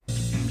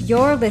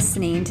You're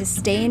listening to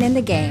Staying in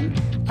the Game,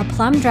 a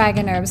Plum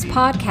Dragon Herbs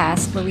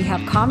podcast where we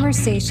have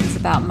conversations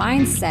about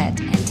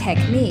mindset and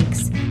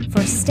techniques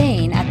for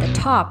staying at the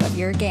top of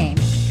your game.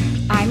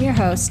 I'm your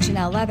host,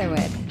 Janelle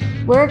Leatherwood.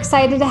 We're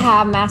excited to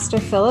have Master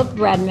Philip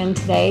Redmond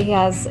today. He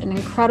has an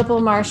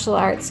incredible martial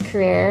arts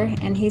career,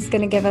 and he's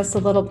going to give us a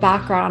little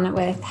background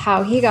with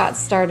how he got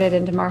started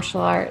into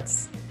martial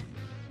arts.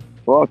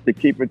 Well, to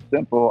keep it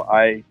simple,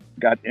 I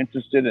got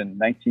interested in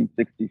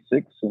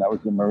 1966 when I was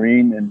a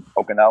Marine in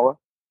Okinawa.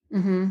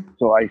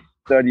 So I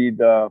studied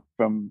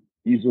from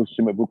Izu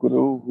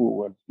Shimabukuro, who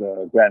was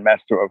the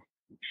Grandmaster of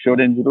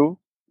Shorin-Ryu.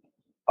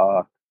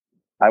 I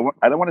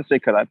don't want to say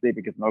karate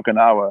because in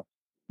Okinawa,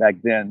 back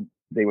then,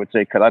 they would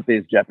say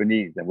karate is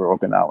Japanese and we're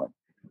Okinawan.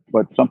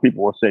 But some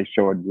people will say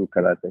Shorin-Ryu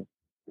karate.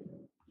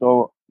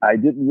 So I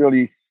didn't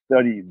really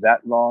study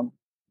that long,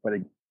 but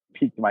it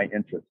piqued my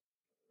interest.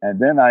 And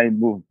then I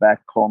moved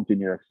back home to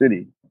New York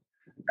City.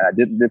 And I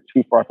didn't live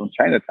too far from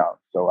Chinatown,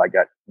 so I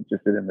got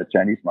interested in the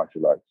Chinese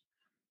martial arts.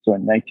 So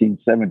in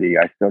 1970,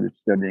 I started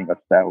studying a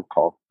style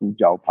called Fu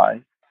Jiao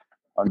Pai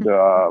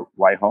under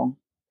Wai Hong,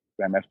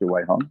 Grandmaster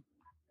Wai Hong.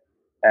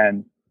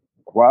 And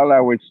while I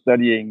was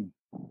studying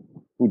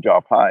Fu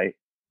Jiao Pai,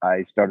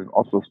 I started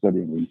also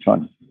studying Wing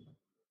Chun.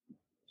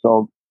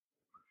 So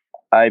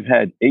I've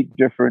had 8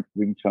 different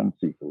Wing Chun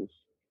sifus.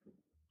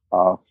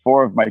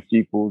 4 of my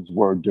sifus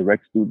were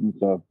direct students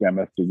of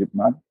Grandmaster Yip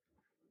Man.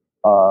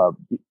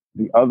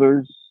 The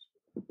others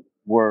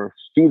were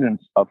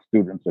students of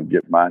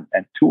Yip Man,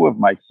 and 2 of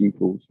my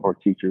sifus or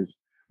teachers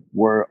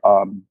were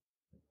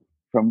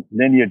from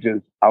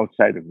lineages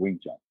outside of Wing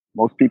Chun.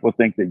 Most people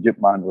think that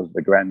Yip Man was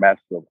the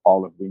grandmaster of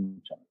all of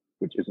Wing Chun,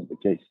 which isn't the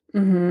case.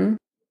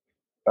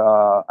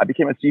 I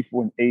became a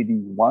sifu in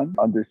 81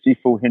 under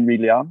Sifu Henry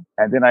Liang,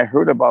 and then I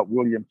heard about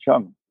William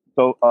Chung.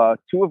 So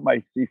 2 of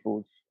my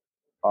sifus,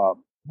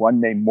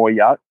 one named Mo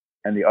Yat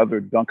and the other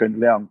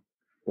Duncan Liang,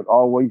 would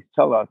always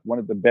tell us one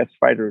of the best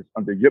fighters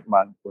under Yip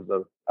Man was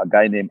a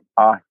guy named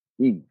Ah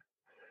Hing.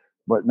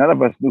 But none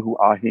of us knew who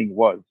Ah Hing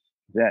was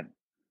then.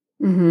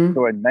 So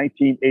in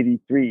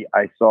 1983,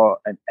 I saw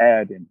an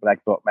ad in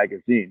Black Belt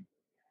magazine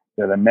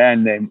that a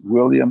man named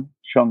William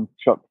Chung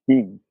Chuk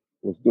Hing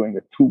was doing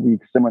a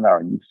 2-week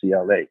seminar in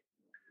UCLA.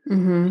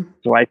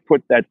 So I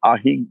put that Ah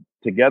Hing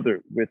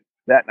together with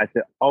that, and I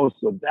said, oh,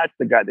 so that's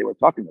the guy they were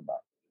talking about.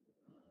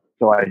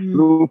 So I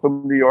flew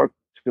from New York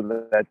to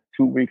that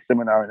 2-week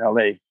seminar in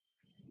LA.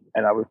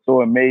 And I was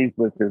so amazed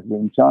with his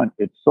Wing Chun.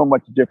 It's so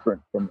much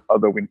different from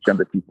other Wing Chun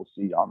that people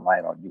see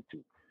online on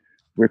YouTube.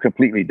 We're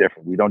completely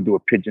different. We don't do a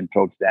pigeon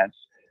toe stance.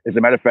 As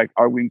a matter of fact,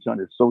 our Wing Chun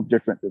is so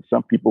different that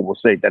some people will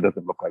say that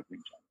doesn't look like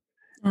Wing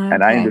Chun.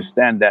 And I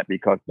understand that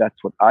because that's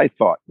what I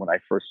thought when I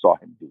first saw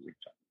him do Wing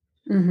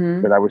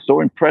Chun. But I was so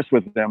impressed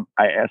with him,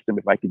 I asked him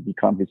if I could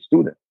become his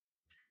student.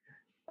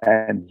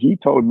 And he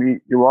told me,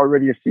 you're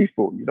already a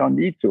Sifu. You don't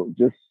need to.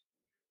 Just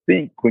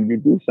think when you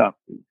do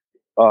something.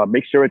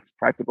 Make sure it's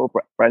practical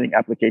for fighting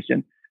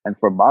application and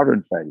for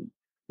modern fighting,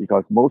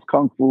 because most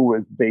Kung Fu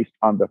is based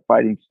on the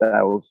fighting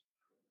styles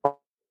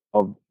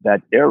of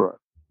that era.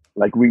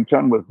 Like Wing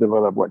Chun was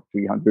developed,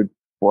 300,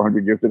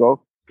 400 years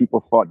ago?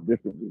 People fought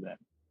differently then.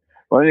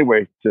 Well,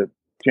 anyway, to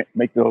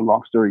make the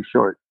long story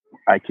short,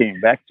 I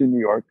came back to New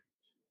York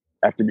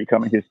after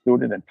becoming his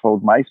student and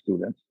told my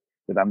students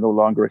that I'm no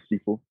longer a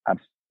Sifu. I'm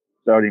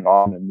starting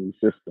on a new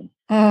system.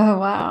 Oh,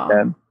 wow.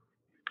 And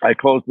I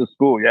closed the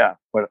school,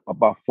 but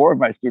about 4 of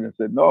my students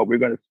said, no, we're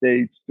going to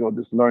stay, still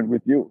just learn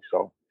with you.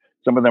 So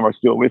some of them are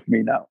still with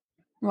me now.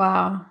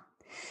 Wow.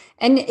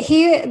 And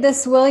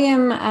this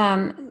William,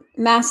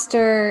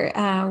 Master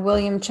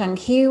William Chung,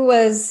 he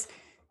was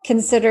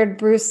considered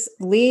Bruce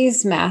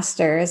Lee's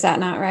master. Is that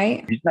not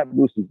right? He's not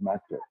Bruce Lee's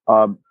master.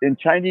 In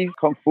Chinese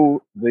Kung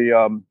Fu,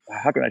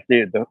 how can I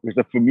say it? There's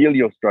a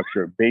familial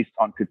structure based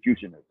on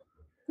Confucianism.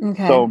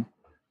 Okay. So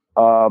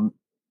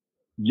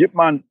Yip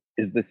Man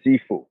is the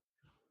Sifu.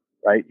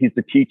 Right? He's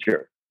the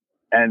teacher.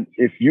 And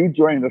if you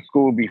join the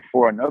school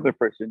before another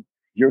person,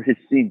 you're his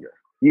senior,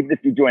 even if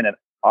you join an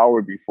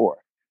hour before.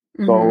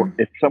 So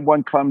if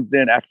someone comes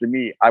in after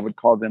me, I would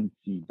call them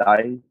Si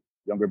Dai,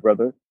 younger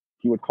brother.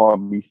 He would call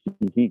me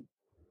Si Hing.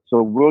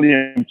 So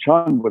William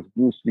Chung was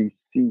Bruce Lee's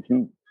Si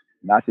Hing,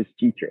 not his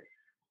teacher.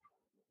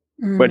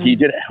 But he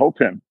did help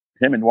him.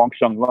 Him and Wong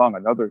Sheng Long,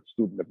 another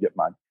student of Yip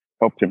Man,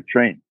 helped him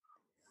train.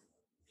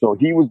 So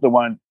he was the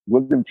one,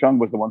 William Chung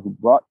was the one who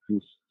brought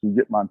Bruce to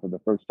Yip Man for the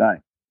first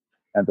time.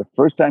 And the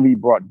first time he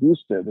brought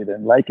Bruce there, they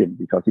didn't like him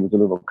because he was a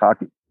little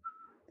cocky.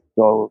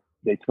 So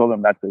they told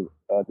him not to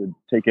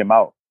take him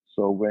out.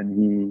 So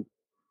when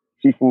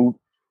Sifu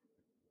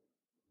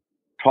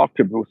talked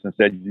to Bruce and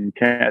said, you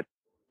can't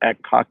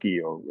act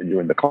cocky or when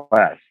you're in the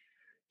class.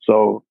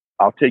 So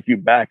I'll take you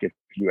back if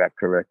you act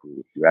correctly,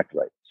 if you act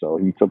right. So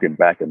he took him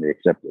back and they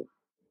accepted.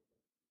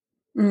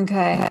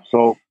 Okay.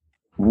 So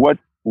what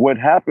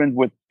happened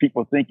with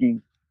people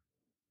thinking,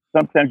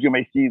 sometimes you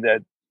may see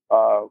that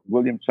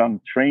William Chung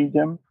trained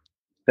him.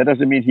 That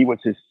doesn't mean he was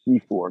his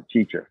Sifu or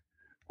teacher.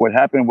 What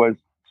happened was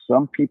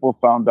some people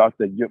found out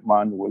that Yip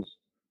Man was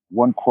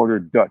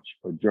 1/4 Dutch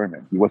or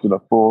German. He wasn't a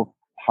full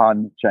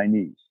Han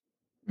Chinese.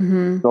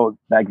 Mm-hmm. So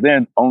back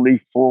then,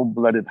 only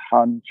full-blooded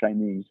Han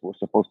Chinese were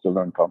supposed to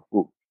learn Kung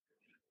Fu.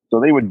 So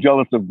they were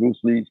jealous of Bruce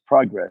Lee's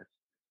progress.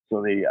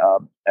 So they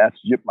asked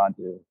Yip Man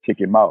to kick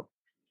him out.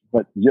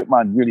 But Yip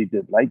Man really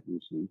did like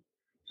Bruce Lee.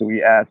 So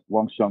he asked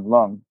Wong Sheng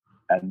Lung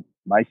and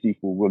my Sifu,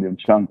 William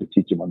Chung, to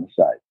teach him on the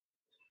side.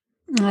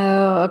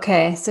 Oh,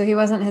 okay. So he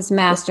wasn't his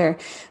master.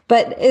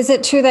 But is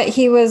it true that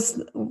he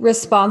was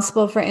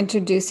responsible for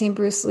introducing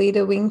Bruce Lee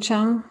to Wing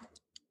Chun?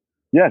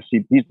 Yes,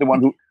 he's the one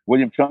who,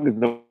 William Chung is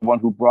the one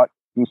who brought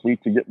Bruce Lee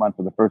to Yip Man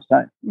for the first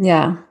time.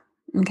 Yeah.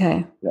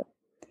 Okay. Yeah.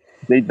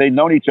 They'd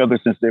known each other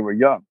since they were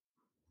young.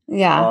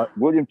 Yeah.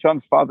 William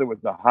Chung's father was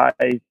the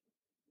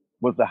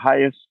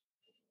highest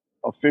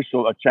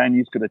official a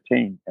Chinese could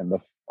attain in the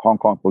Hong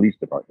Kong Police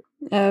Department.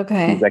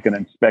 Okay. He's like an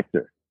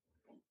inspector.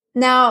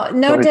 Now,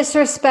 no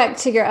disrespect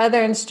to your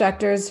other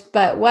instructors,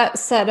 but what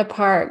set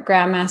apart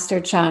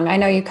Grandmaster Chung? I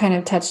know you kind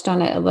of touched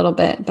on it a little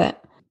bit,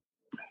 but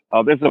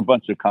there's a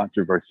bunch of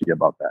controversy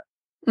about that.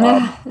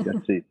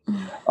 Let's see.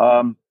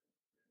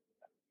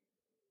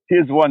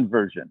 Here's one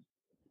version.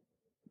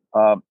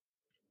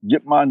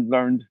 Yip Man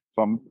learned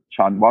from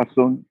Chan Hua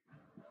Sun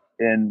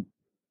in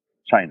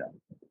China.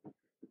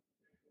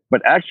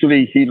 But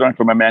actually, he learned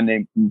from a man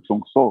named Wu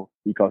Chung So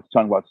because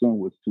Chan Hua Sun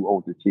was too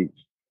old to teach.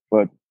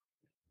 But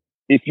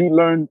if you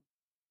learn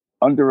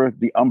under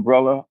the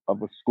umbrella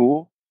of a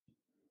school,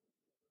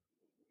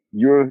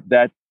 you're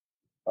that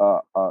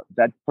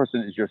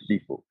person is your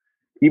Sifu.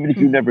 Even if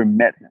you never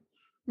met him,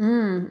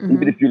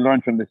 even if you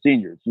learn from the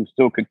seniors, you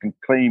still can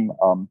claim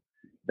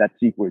that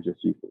Sifu is your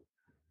Sifu.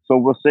 So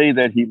we'll say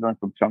that he learned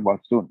from Chan Hua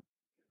Sun.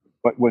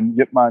 But when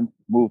Yip Man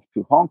moved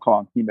to Hong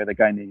Kong, he met a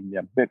guy named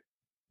Liang Bic.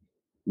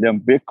 Liang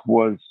Bic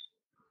was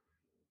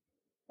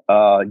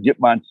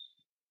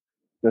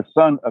the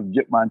son of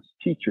Yip Man's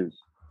teacher's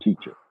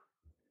teacher.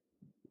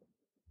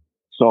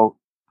 So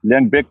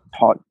Liang Bic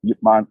taught Yip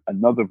Man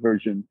another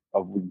version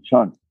of Wing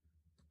Chun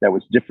that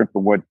was different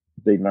from what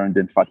they learned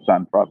in Fat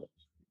Shan province.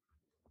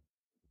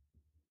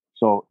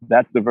 So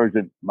that's the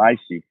version my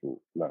Sifu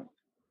learned.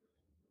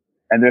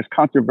 And there's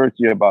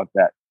controversy about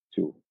that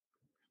too.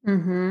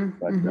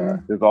 But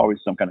there's always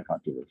some kind of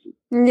controversy.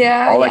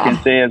 Yeah. All I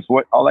can say is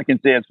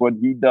what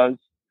he does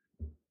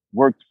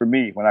worked for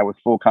me when I was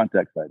full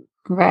contact fighting.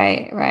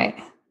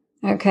 Right.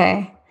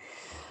 Okay.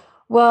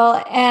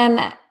 Well,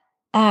 and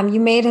you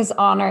made his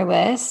honor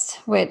list,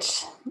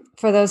 which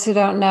for those who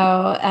don't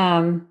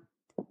know,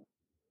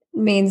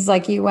 means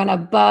like you went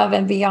above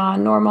and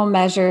beyond normal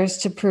measures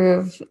to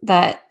prove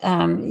that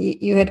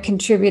you had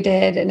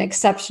contributed an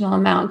exceptional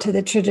amount to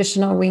the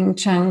traditional Wing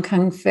Chun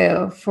Kung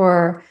Fu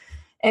for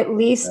at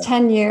least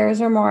 10 years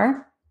or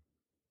more.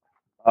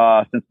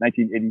 Since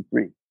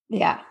 1983.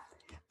 Yeah.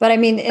 But I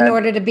mean, in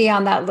order to be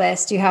on that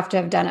list, you have to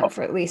have done it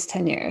for at least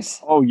 10 years.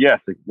 Oh, yes,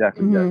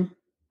 exactly. Yes.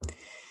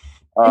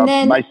 And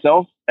then,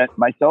 myself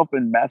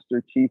and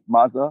Master Chief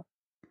Maza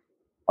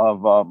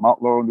of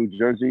Mount Laurel, New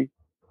Jersey,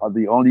 are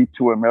the only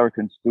two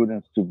American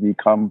students to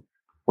become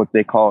what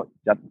they call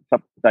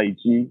Yatsap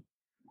Daiji,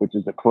 which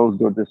is a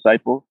closed-door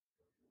disciple.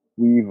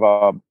 We've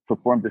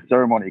performed a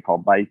ceremony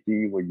called Bai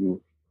Si, where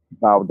you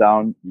bow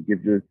down, you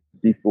give your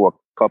Sifu a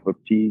cup of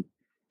tea,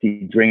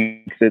 he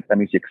drinks it, that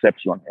means he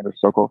accepts you on inner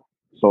circle.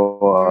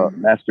 So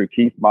Master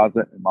Keith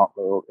Maza in Mount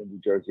Laurel in New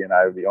Jersey and I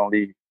are the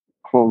only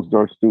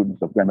closed-door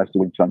students of Grandmaster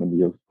Wing Chun in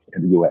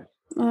the U.S.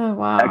 Oh,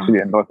 wow. Actually,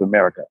 in North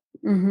America.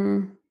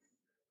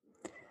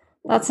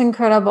 That's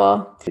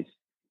incredible.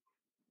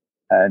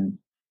 And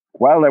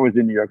while I was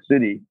in New York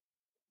City,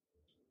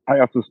 I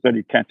also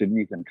studied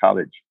Cantonese in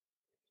college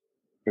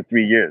for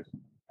 3 years,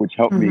 which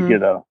helped me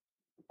get a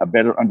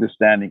better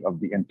understanding of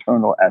the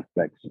internal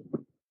aspects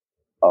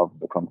of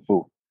the Kung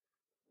Fu.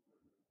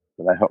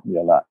 So that helped me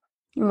a lot.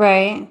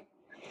 Right.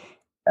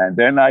 And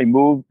then I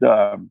moved,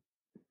 I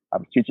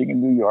was teaching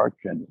in New York,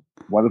 and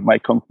one of my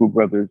Kung Fu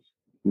brothers,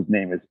 whose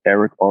name is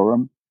Eric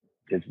Oram,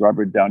 is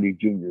Robert Downey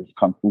Jr.'s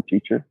Kung Fu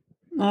teacher.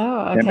 Oh,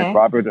 okay. Him and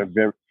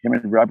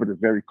Robert are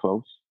very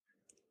close.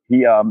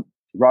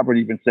 Robert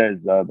even says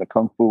the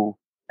Kung Fu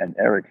and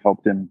Eric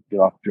helped him get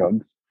off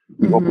drugs.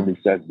 He openly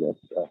says this.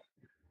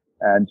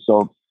 And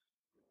so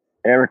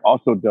Eric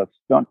also does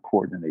stunt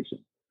coordination.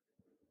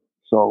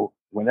 So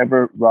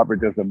whenever Robert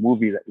does a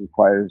movie that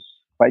requires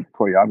fight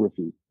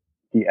choreography,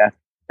 he asks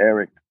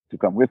Eric to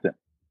come with him.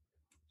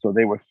 So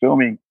they were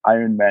filming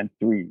Iron Man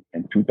 3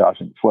 in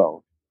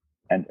 2012.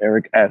 And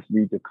Eric asked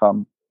me to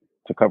come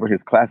to cover his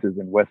classes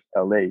in West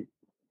LA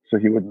so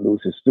he wouldn't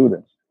lose his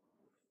students.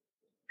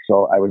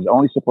 So I was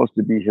only supposed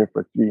to be here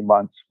for 3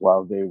 months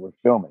while they were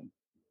filming.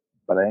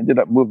 But I ended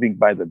up moving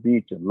by the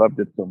beach and loved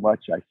it so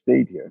much I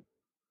stayed here,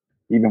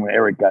 even when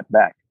Eric got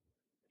back.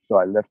 So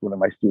I left one of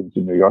my students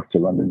in New York to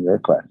run the New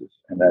York classes,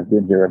 and I've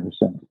been here ever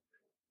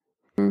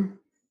since.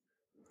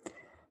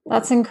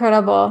 That's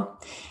incredible.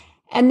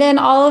 And then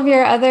all of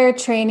your other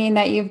training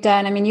that you've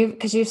done, I mean,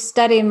 because you've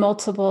studied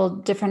multiple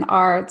different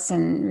arts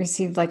and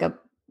received like a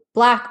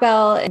black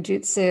belt in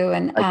jiu-jitsu.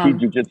 And I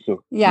teach jiu-jitsu.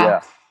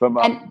 Yeah. From,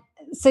 and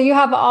so you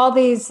have all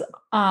these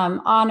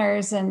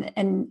honors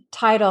and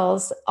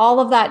titles, all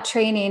of that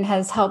training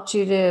has helped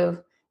you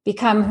to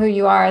become who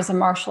you are as a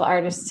martial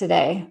artist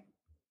today.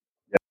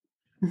 Yeah.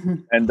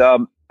 And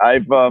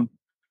I've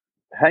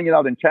hanging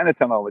out in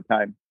Chinatown all the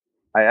time.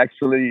 I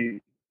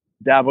actually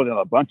dabbled in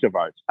a bunch of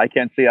arts. I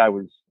can't say I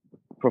was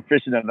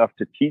proficient enough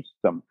to teach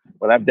them,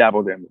 but I've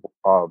dabbled in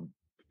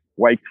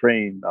white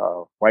crane,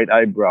 white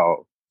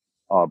eyebrow,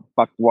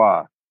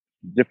 bakwa,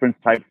 different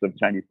types of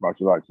Chinese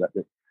martial arts.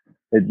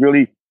 It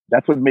really,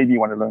 that's what made me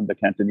want to learn the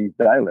Cantonese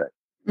dialect.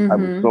 I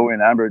was so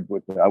enamored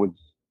with it. I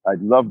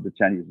loved the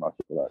Chinese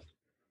martial arts.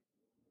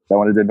 So I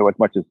wanted to know as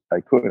much as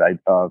I could.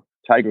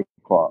 Tiger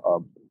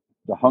Claw,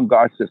 the Hung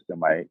Gar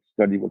system I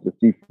studied with the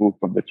Sifu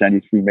from the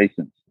Chinese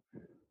Freemasons.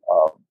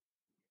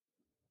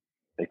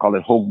 They call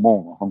it Hong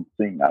Mong or Hong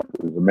Sing. I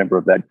was a member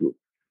of that group.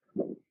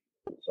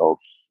 So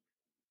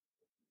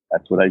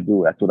that's what I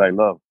do. That's what I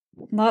love.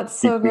 That's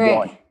so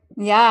great.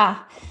 Yeah.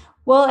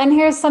 Well, and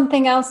here's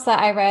something else that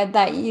I read,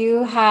 that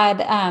you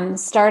had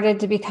started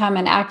to become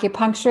an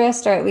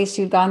acupuncturist, or at least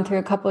you'd gone through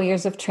a couple of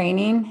years of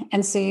training.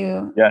 And so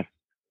Yes,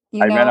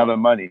 I ran out of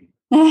money.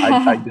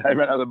 I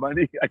ran out of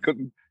money. I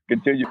couldn't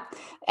continue.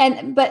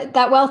 But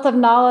that wealth of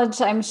knowledge,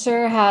 I'm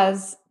sure,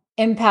 has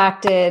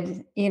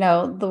impacted,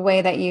 the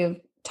way that you've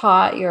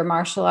taught your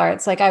martial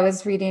arts. Like I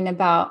was reading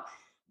about,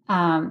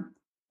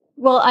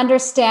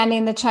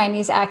 understanding the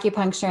Chinese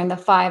acupuncture and the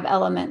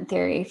 5-element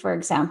theory, for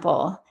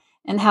example,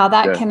 and how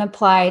that can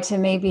apply to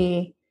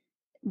maybe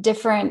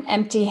different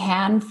empty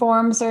hand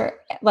forms, or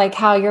like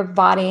how your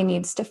body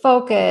needs to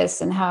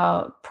focus and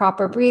how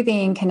proper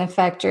breathing can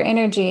affect your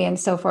energy and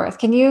so forth.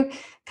 Can you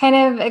kind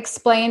of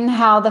explain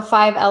how the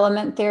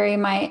 5-element theory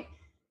might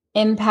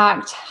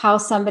impact how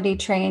somebody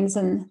trains?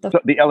 So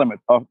the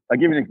elements, I'll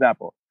give you an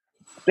example.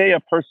 Say a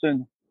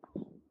person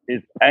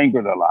is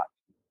angered a lot.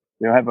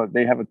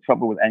 They have a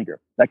trouble with anger.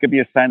 That could be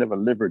a sign of a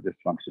liver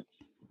dysfunction.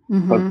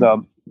 Because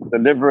the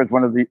liver is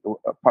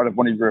part of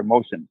one of your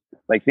emotions.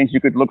 Like things you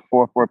could look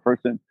for a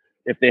person,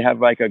 if they have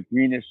like a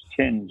greenish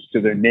tinge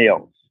to their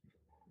nails,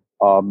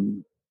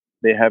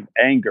 they have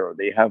anger,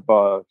 they have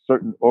a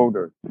certain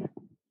odor.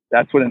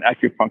 That's what an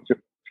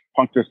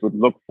acupuncturist would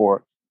look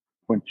for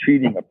when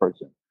treating a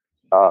person.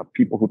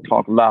 People who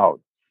talk loud,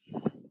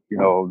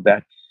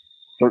 that's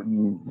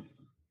certain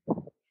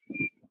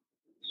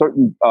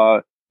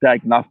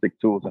diagnostic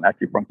tools an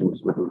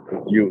acupuncturist would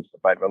use, the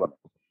 5 elements.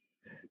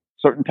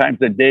 Certain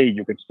times a day,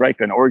 you can strike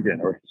an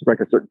organ or strike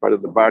a certain part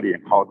of the body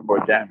and cause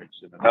more damage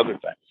than another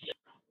time.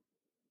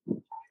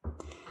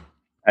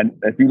 And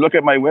if you look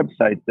at my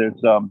website,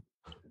 there's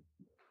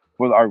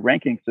for our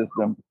ranking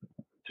system,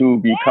 to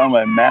become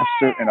a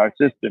master in our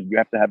system, you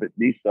have to have at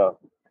least a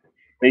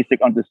basic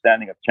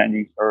understanding of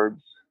Chinese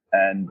herbs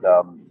and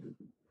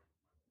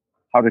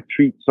how to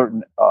treat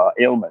certain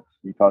ailments.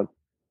 Because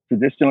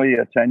traditionally,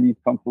 a Chinese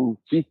Kung Fu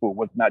Sifu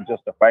was not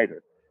just a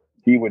fighter.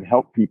 He would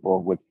help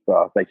people with,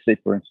 say,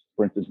 for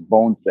instance,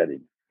 bone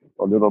setting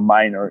or little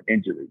minor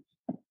injuries.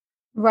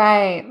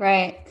 Right.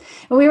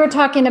 And we were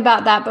talking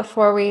about that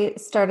before we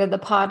started the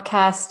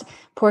podcast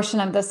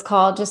portion of this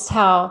call, just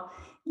how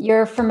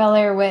you're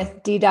familiar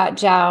with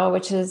D.Jiao,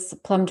 which is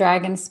Plum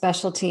Dragon's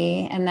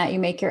specialty, and that you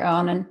make your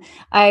own. And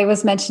I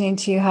was mentioning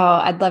to you how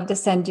I'd love to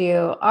send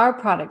you our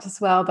product as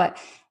well, but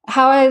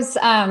how has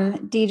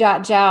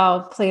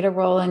D.Jiao played a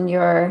role in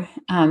your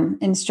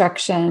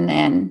instruction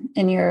and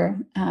in your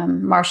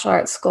martial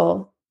arts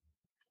school?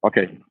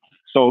 Okay,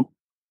 so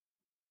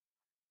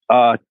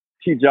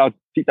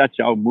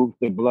D.Jiao moves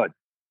the blood,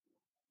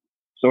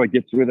 so it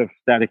gets rid of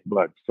static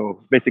blood.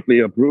 So basically,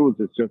 a bruise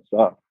is just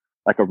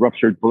like a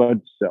ruptured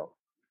blood cell.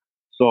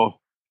 So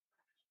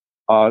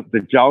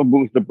the Jiao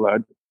moves the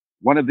blood.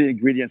 One of the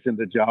ingredients in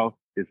the Jiao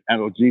is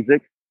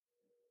analgesic.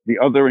 The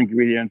other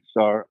ingredients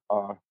are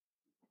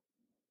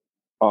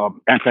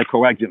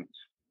anticoagulants.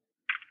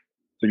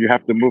 So you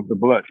have to move the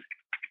blood.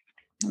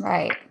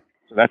 Right.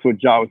 So that's what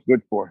Jiao is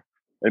good for.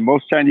 And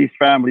most Chinese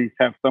families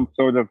have some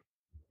sort of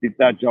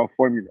Jiao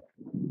formula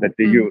that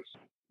they use.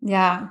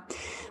 Yeah.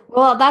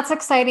 Well, that's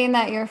exciting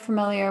that you're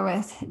familiar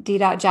with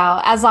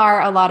D.Jiao, as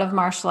are a lot of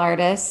martial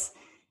artists.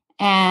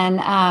 And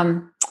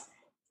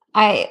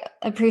I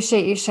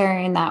appreciate you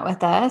sharing that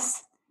with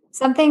us.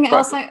 Something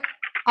else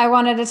I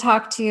wanted to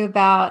talk to you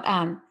about.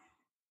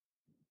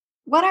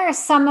 What are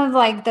some of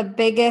like the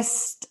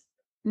biggest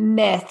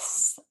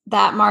myths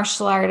that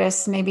martial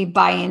artists maybe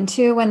buy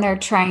into when they're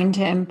trying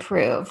to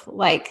improve?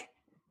 Like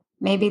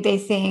maybe they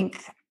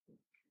think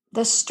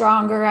the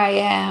stronger I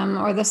am,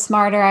 or the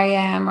smarter I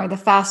am, or the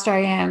faster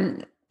I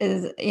am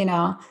is,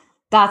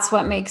 that's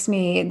what makes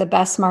me the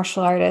best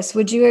martial artist.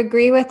 Would you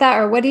agree with that?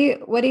 Or what do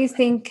you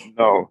think?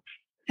 No.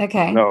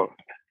 Okay. No.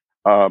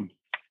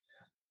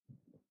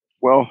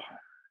 Well,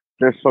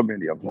 there's so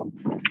many of them.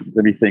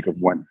 Let me think of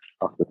one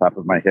off the top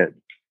of my head.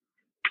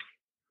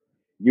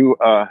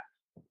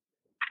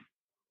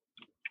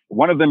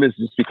 One of them is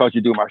just because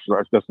you do martial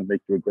arts doesn't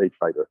make you a great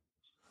fighter.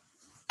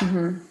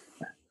 Mm-hmm.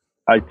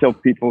 I tell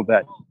people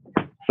that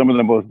some of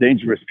the most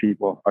dangerous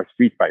people are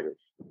street fighters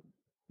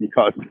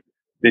because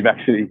they've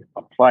actually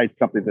applied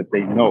something that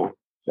they know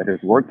that has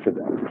worked for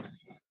them.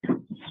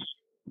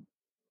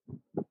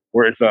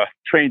 Whereas a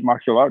trained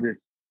martial artist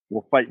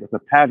will fight with a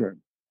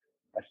pattern.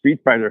 A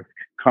street fighter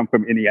come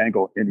from any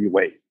angle, any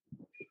way.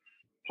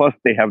 Plus,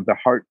 they have the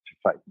heart to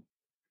fight.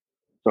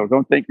 So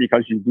don't think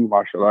because you do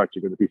martial arts,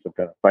 you're going to be some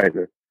kind of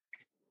fighter.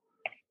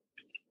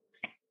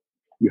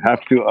 You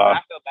have to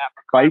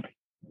fight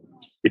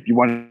if you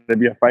want to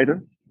be a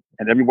fighter.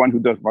 And everyone who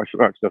does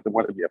martial arts doesn't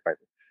want to be a fighter.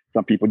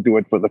 Some people do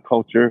it for the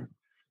culture,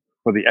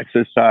 for the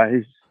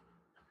exercise,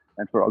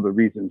 and for other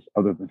reasons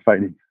other than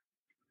fighting.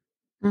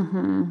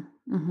 Mm-hmm.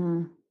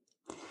 Mm-hmm.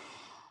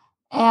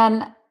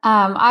 And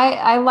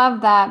I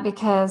love that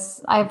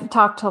because I've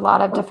talked to a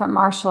lot of different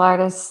martial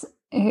artists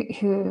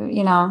who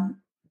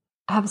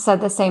have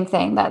said the same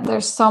thing, that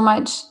there's so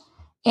much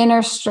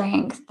inner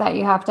strength that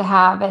you have to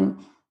have and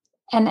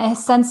a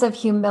sense of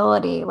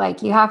humility.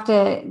 Like you have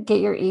to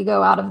get your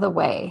ego out of the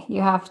way.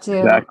 You have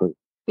to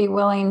be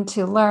willing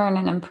to learn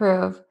and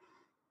improve.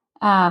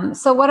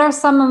 So what are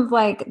some of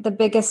like the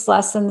biggest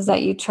lessons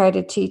that you try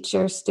to teach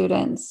your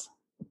students?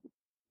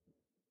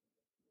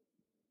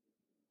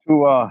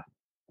 To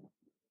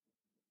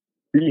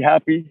be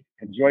happy,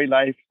 enjoy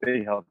life,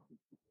 stay healthy.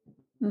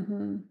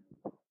 Mm-hmm.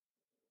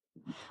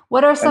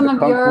 What are some of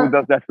Kung Fu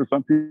does that for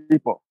some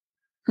people.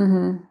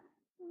 Mm-hmm.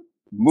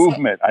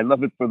 Movement. I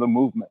love it for the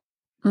movement.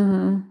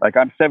 Mm-hmm. Like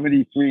I'm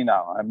 73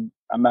 now.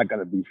 I'm not going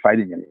to be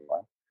fighting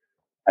anyone.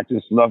 I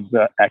just love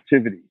the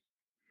activity.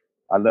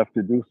 I love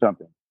to do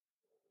something.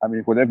 I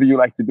mean, whatever you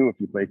like to do. If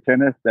you play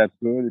tennis, that's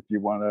good. If you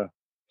want to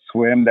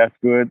swim, that's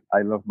good.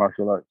 I love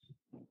martial arts.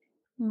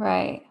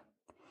 Right.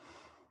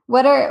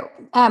 What are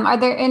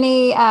there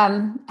any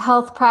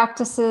health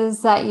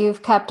practices that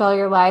you've kept all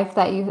your life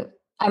that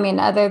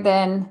other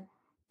than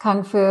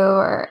Kung Fu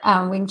or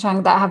Wing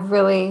Chun, that have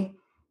really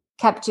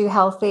kept you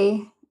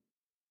healthy?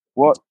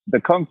 Well,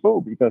 the Kung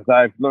Fu, because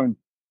I've learned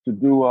to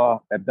do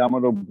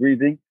abdominal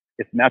breathing.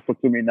 It's natural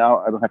to me now.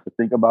 I don't have to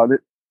think about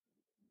it.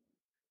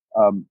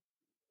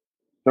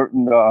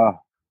 Certain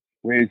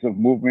ways of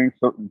moving,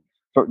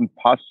 certain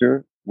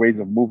posture, ways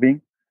of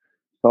moving.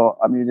 So,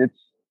 I mean,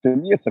 to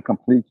me, it's a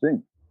complete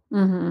thing.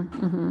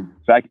 Mm-hmm, mm-hmm.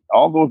 In fact,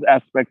 all those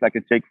aspects I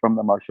could take from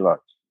the martial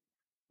arts.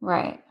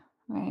 Right,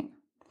 right.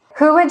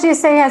 Who would you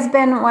say has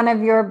been one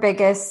of your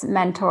biggest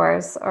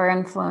mentors or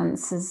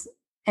influencers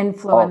in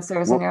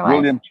your life?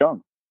 William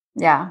Chung.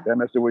 Yeah.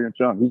 Mr. William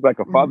Chung. He's like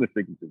a father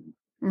figure to me.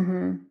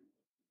 Mm-hmm.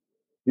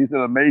 He's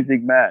an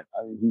amazing man.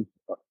 I mean,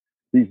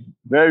 he's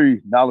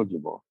very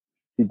knowledgeable.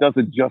 He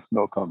doesn't just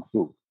know Kung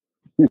Fu.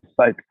 He's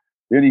like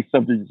any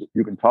subject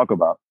you can talk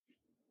about.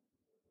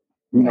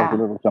 He knows a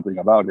little something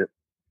about it.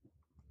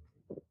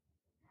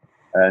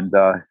 And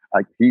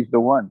he's the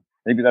one.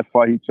 Maybe that's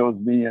why he chose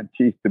me and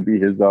Keith to be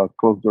his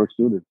closed door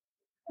student.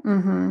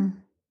 Mm-hmm.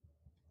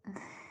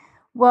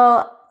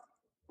 Well,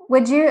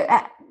 would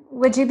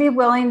you be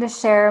willing to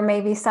share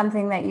maybe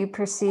something that you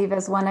perceive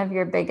as one of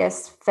your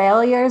biggest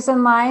failures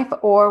in life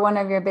or one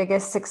of your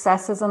biggest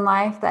successes in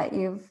life that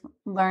you've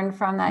learned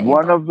from that?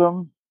 One of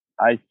them,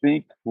 I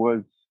think,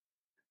 was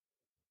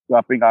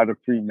dropping out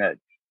of pre-med.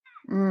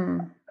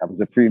 I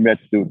was a pre-med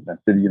student at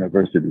City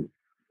University.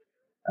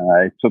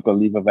 I took a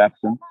leave of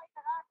absence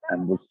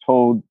and was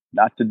told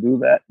not to do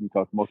that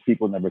because most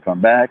people never come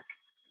back.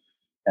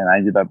 And I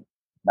ended up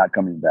not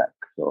coming back.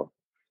 So,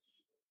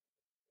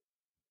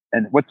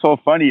 and what's so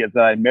funny is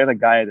that I met a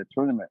guy at a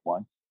tournament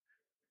once,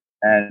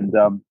 and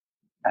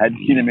I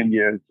hadn't seen him in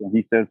years. And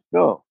he says,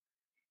 "Phil,"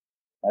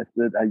 I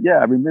said, "Yeah,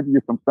 I remember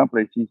you from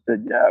someplace." He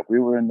said, "Yeah, we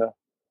were in the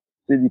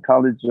City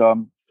College,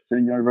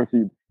 City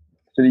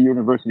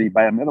University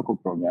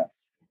biomedical program."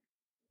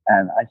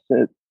 And I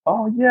said,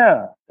 "Oh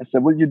yeah." I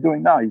said, "What are you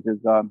doing now?" He says,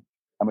 "I'm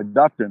a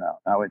doctor now."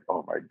 And I went,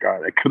 "Oh my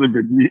God, that could have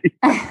been me."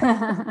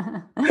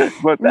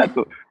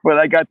 but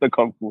I got the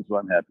Kung Fu, so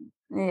I'm happy.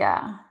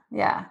 Yeah,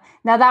 yeah.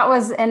 Now that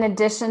was in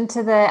addition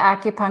to the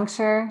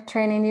acupuncture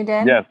training you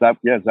did? Yes.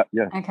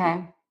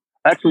 Okay.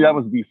 Actually, that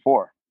was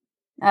before.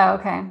 Oh,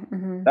 okay.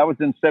 Mm-hmm. That was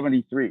in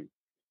 73.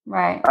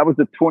 Right. I was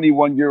a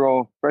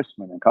 21-year-old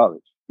freshman in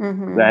college.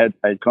 Mm-hmm.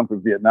 I had come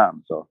from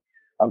Vietnam, so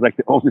I was like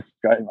the oldest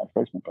guy in my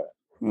freshman class.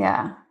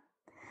 Yeah.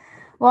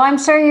 Well, I'm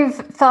sure you've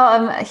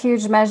felt a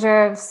huge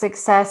measure of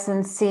success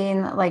in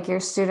seeing like your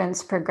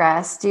students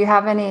progress. Do you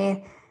have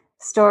any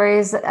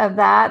stories of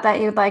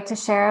that you'd like to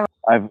share?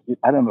 I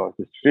don't know,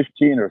 it's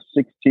 15 or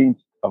 16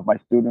 of my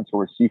students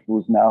who are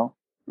Sifus now.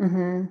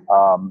 Mm-hmm.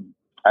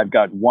 I've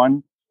got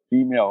one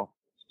female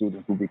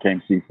student who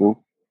became Sifu,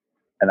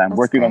 and I'm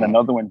working on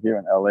another one here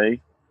in LA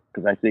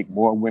because I think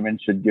more women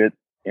should get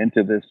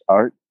into this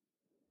art.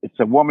 It's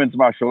a woman's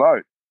martial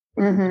art,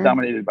 but it's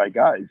dominated by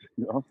guys,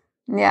 you know?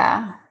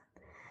 Yeah.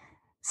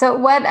 So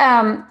what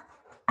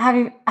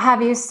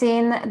have you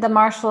seen the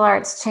martial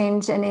arts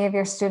change any of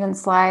your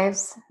students'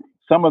 lives?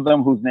 Some of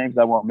them whose names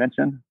I won't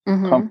mention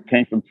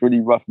came from pretty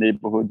rough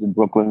neighborhoods in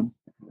Brooklyn,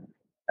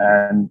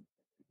 and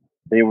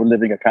they were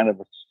living a kind of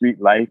a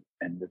street life,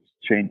 and it's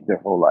changed their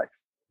whole life.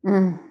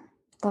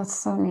 That's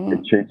so neat.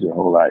 It changed their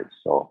whole life,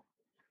 so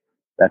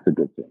that's a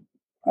good thing.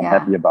 I'm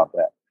happy about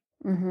that.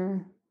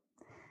 Mm-hmm.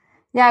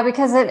 Yeah,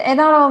 because it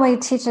not only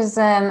teaches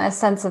them a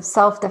sense of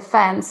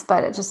self-defense,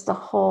 but it's just a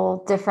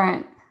whole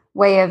different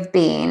way of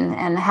being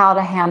and how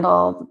to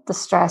handle the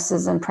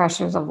stresses and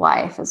pressures of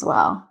life as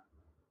well.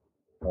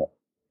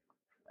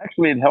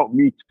 Actually, it helped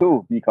me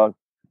too because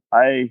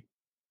I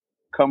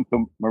come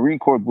from Marine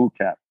Corps boot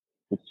camp,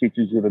 which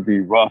teaches you to be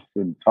rough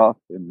and tough.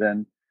 And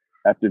then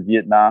after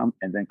Vietnam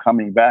and then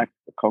coming back,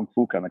 the Kung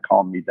Fu kind of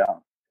calmed me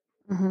down.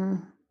 Mm-hmm.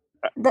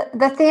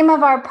 The theme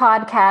of our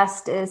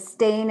podcast is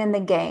staying in the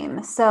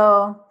game.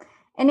 So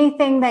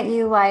anything that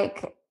you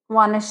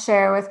want to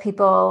share with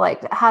people,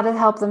 like how to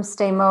help them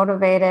stay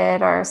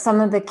motivated or some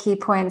of the key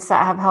points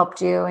that have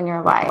helped you in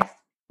your life?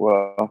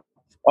 Well,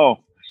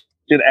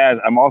 should add,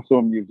 I'm also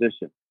a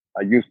musician.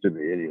 I used to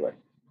be anyway.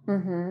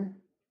 Mm-hmm.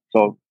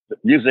 So the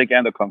music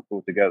and the Kung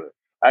Fu together.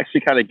 I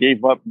actually kind of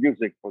gave up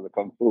music for the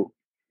Kung Fu.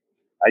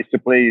 I used to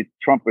play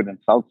trumpet in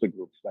salsa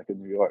groups back in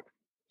New York.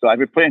 So I've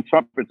been playing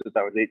trumpet since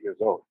I was 8 years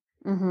old.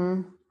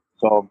 Mm-hmm.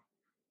 So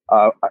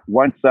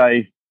once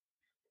I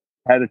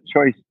had a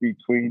choice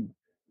between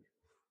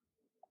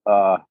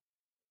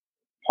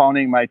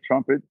pawning my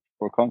trumpet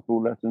for Kung Fu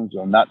lessons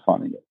or not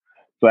pawning it.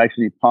 So I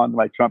actually pawned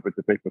my trumpet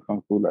to pay for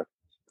Kung Fu lessons.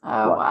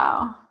 Oh,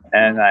 wow.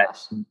 And I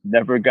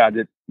never got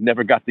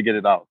to get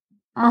it out.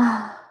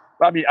 I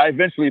mean, I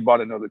eventually bought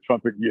another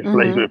trumpet years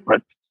later,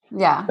 but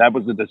yeah, that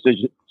was the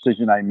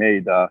decision I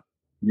made,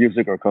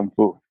 music or Kung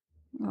Fu.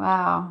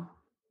 Wow.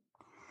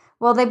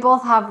 Well, they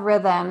both have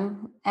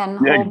rhythm and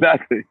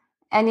exactly.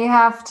 And you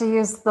have to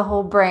use the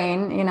whole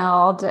brain. You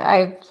know,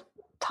 I've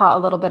taught a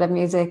little bit of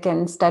music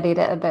and studied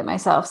it a bit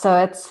myself. So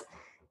it's,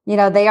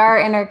 they are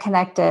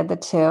interconnected, the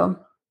two.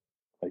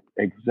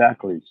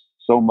 Exactly.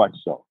 So much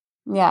so.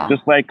 Yeah.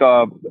 Just like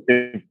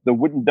the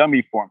wooden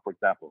dummy form, for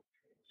example.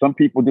 Some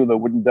people do the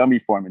wooden dummy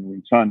form in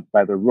Wing Chun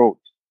by the rote.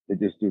 They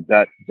just do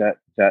that.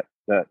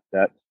 But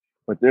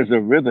there's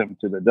a rhythm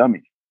to the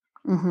dummy.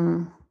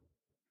 Mm-hmm.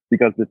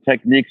 Because the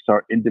techniques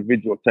are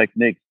individual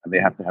techniques and they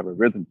have to have a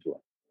rhythm to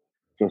it.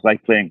 So it's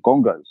like playing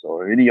congas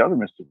or any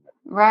other instrument.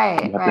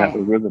 Right. You have to have a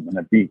rhythm and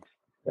a beat.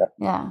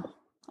 Yeah.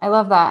 I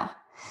love that.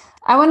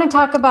 I want to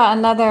talk about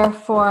another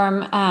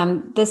form,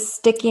 the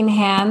sticking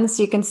hands.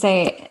 You can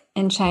say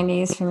in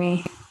Chinese for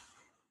me.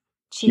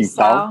 Qi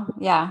Sao.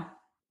 Yeah.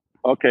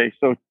 Okay.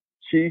 So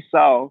Qi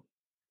Sao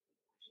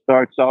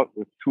starts out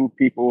with two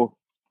people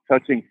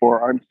touching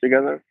forearms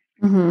together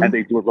and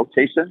they do a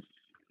rotation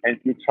and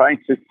you're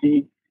trying to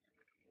see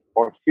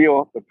or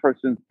feel the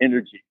person's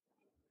energy.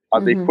 Are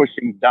they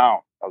pushing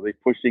down? Are they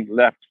pushing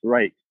left,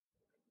 right?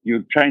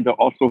 You're trying to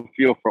also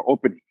feel for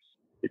openings.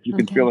 If you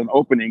can feel an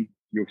opening,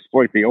 you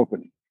exploit the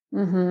opening.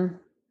 Mm-hmm.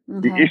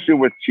 Okay. The issue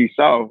with Qi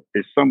Sao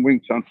is some Wing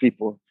Chun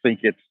people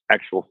think it's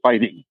actual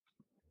fighting.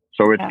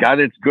 So it's got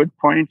its good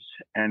points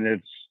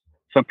and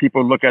some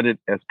people look at it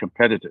as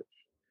competitive.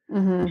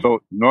 Mm-hmm.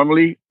 So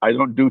normally I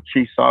don't do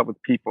Qi Sao with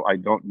people I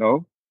don't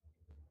know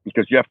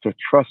because you have to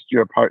trust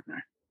your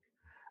partner.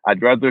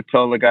 I'd rather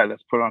tell the guy,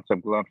 let's put on some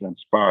gloves and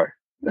spar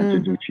than to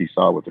do Qi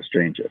Sao with a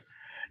stranger.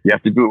 You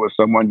have to do it with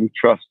someone you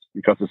trust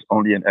because it's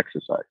only an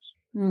exercise.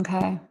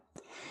 Okay.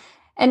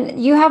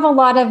 And you have a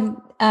lot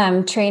of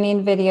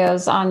training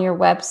videos on your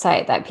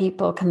website that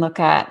people can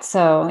look at.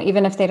 So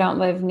even if they don't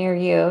live near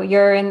you,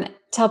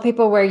 tell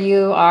people where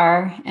you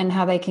are and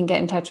how they can get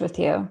in touch with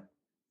you.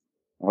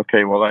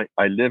 Okay. Well,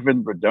 I live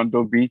in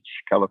Redondo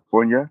Beach,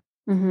 California.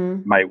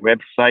 Mm-hmm. My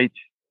website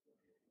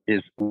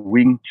is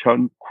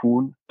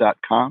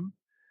wingchunkwoon.com,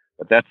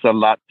 but that's a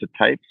lot to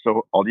type.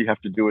 So all you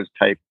have to do is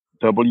type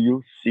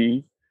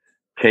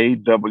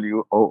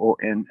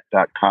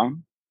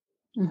WCKWOON.com.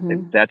 Mm-hmm.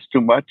 If that's too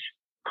much,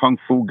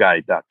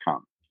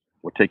 kungfuguy.com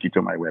will take you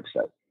to my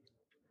website.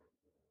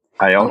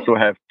 I also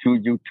have 2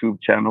 YouTube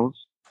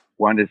channels.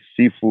 One is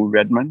Sifu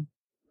Redman,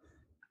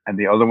 and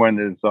the other one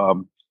is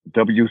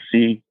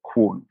WC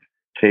Kwoon,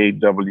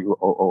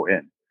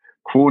 KWOON.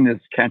 Kwoon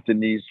is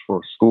Cantonese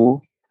for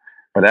school,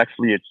 but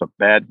actually it's a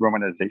bad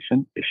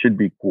romanization. It should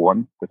be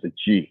Kwoon with a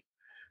G.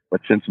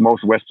 But since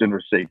most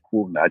Westerners say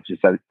Kwoon, I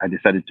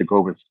decided to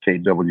go with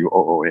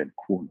KWOON,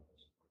 Kwoon.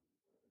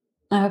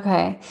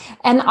 Okay.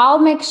 And I'll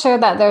make sure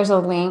that there's a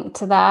link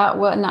to that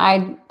when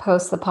I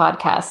post the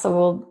podcast. So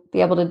we'll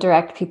be able to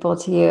direct people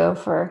to you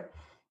for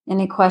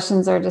any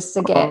questions or just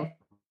to get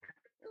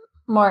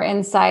more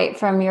insight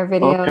from your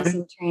videos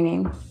and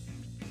training.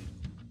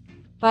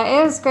 But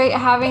it was great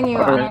having you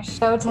on our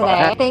show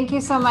today. Thank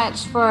you so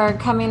much for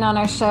coming on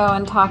our show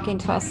and talking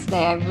to us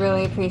today. I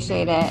really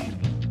appreciate it.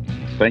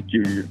 Thank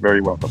you. You're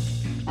very welcome.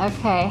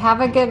 Okay.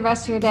 Have a good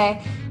rest of your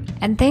day.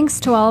 And thanks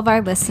to all of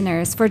our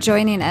listeners for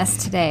joining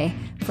us today.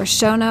 For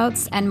show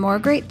notes and more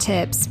great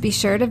tips, be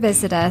sure to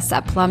visit us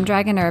at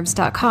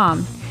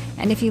plumdragonherbs.com.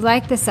 And if you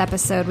like this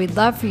episode, we'd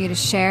love for you to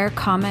share,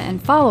 comment,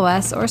 and follow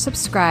us or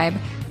subscribe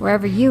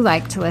wherever you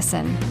like to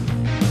listen.